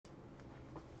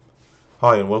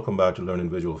Hi, and welcome back to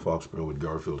Learning Visual Foxborough with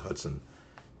Garfield Hudson.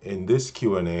 In this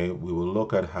Q&A, we will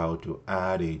look at how to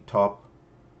add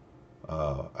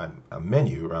a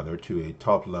menu rather to a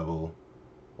top level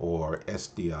or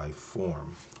SDI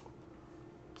form.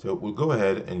 So we'll go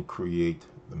ahead and create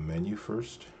the menu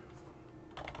first.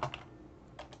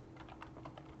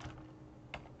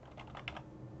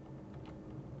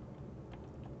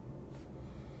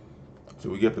 So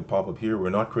we get the pop-up here.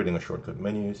 We're not creating a shortcut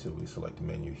menu, so we select the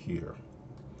menu here.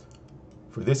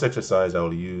 For this exercise, I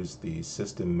will use the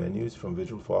system menus from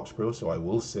Visual Foxborough. So I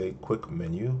will say quick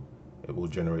menu. It will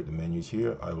generate the menus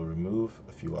here. I will remove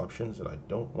a few options that I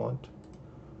don't want.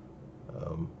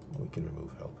 We can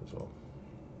remove help as well.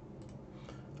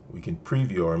 We can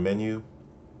preview our menu.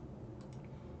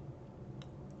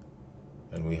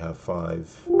 And we have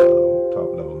 5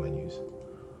 top level menus.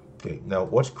 Okay, now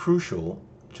what's crucial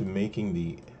to making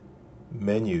the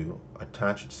menu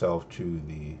attach itself to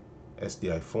the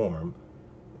SDI form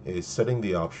is setting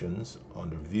the options.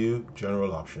 Under View,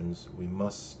 General Options, we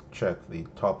must check the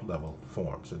top level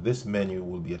form. So this menu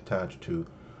will be attached to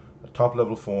a top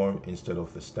level form instead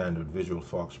of the standard Visual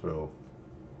Foxborough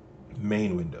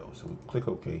main window. So we click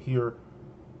OK here.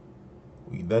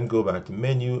 We then go back to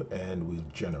Menu and we'll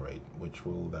Generate, which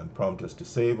will then prompt us to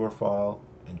save our file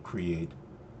and create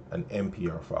an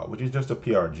MPR file, which is just a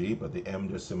PRG, but the M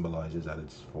just symbolizes that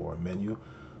it's for menu.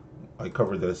 I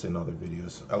covered this in other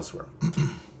videos elsewhere.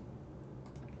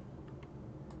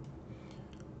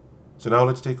 So now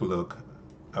let's take a look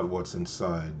at what's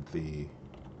inside the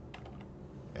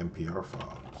MPR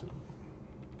file.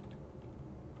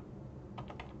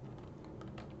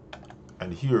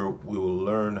 And here we will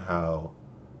learn how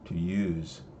to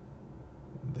use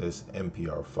this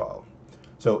MPR file.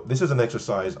 So this is an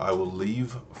exercise I will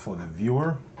leave for the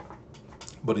viewer,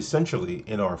 but essentially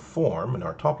in our form, in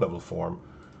our top level form,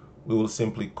 we will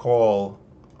simply call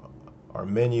our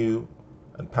menu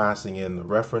and passing in the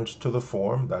reference to the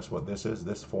form. That's what this is,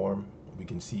 this form. We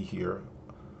can see here,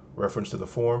 reference to the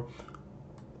form.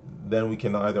 Then we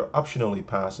can either optionally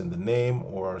pass in the name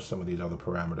or some of these other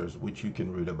parameters, which you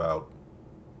can read about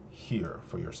here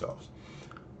for yourselves.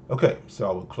 Okay, so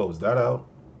I will close that out.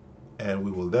 And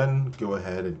we will then go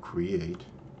ahead and create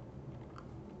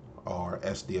our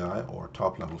SDI or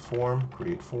top level form.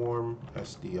 Create form,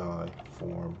 SDI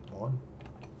form 1.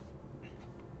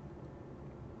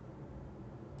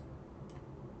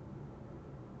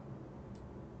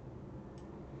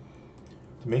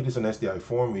 To make this an SDI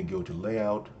form, we go to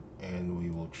Layout and we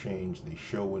will change the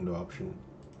Show Window option.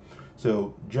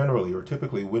 So generally or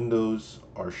typically windows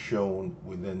are shown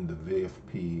within the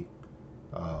VFP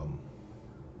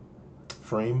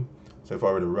frame. So if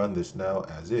I were to run this now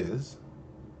as is,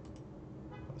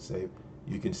 save,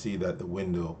 you can see that the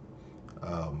window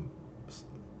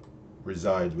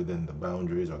resides within the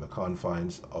boundaries or the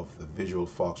confines of the Visual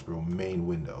Foxborough main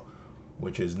window,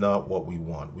 which is not what we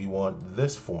want. We want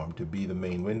this form to be the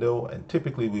main window, and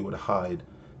typically we would hide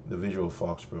the Visual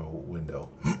Foxborough window.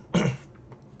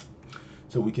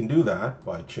 So we can do that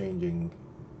by changing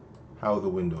how the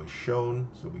window is shown.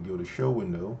 So we go to Show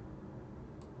Window,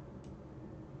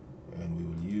 and we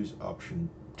will use option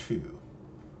 2.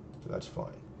 So that's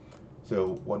fine.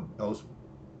 So what else?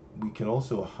 We can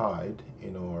also hide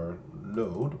in our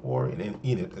load or in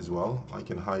it as well. I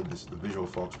can hide the Visual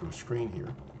Foxborough screen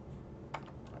here.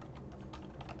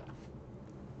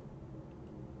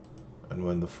 And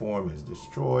when the form is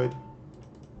destroyed,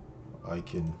 I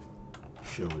can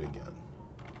show it again.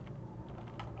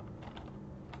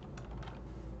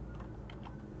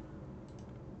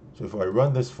 So if I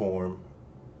run this form,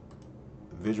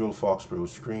 the Visual Foxborough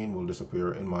screen will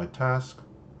disappear in my task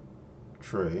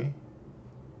tray.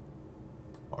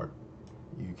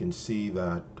 You can see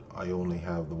that I only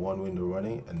have the one window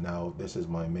running, and now this is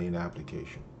my main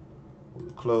application.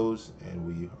 We'll close and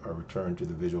we are returned to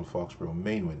the Visual Foxborough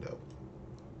main window.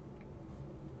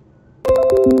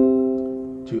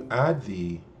 To add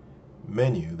the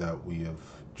menu that we have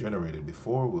generated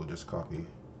before, we'll just copy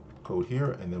code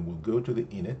here and then we'll go to the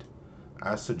init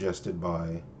as suggested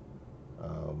by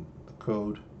the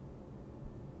code,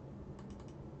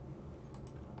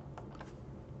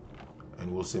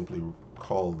 and we'll simply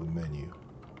call the menu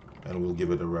and we'll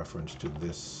give it a reference to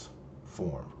this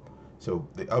form. So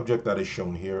the object that is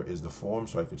shown here is the form,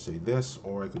 so I could say this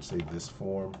or I could say this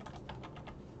form.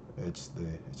 It's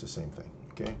the same thing.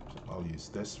 Okay, so I'll use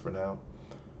this for now,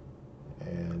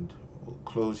 and we'll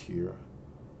close here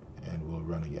and we'll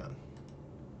run again.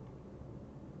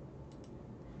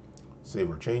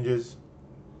 Save our changes,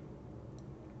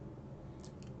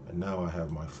 and now I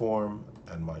have my form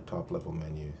and my top level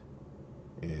menu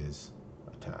is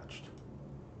attached.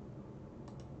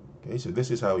 Okay, so this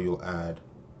is how you'll add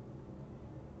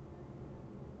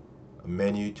a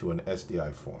menu to an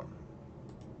SDI form.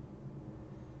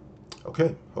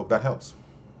 Okay, hope that helps.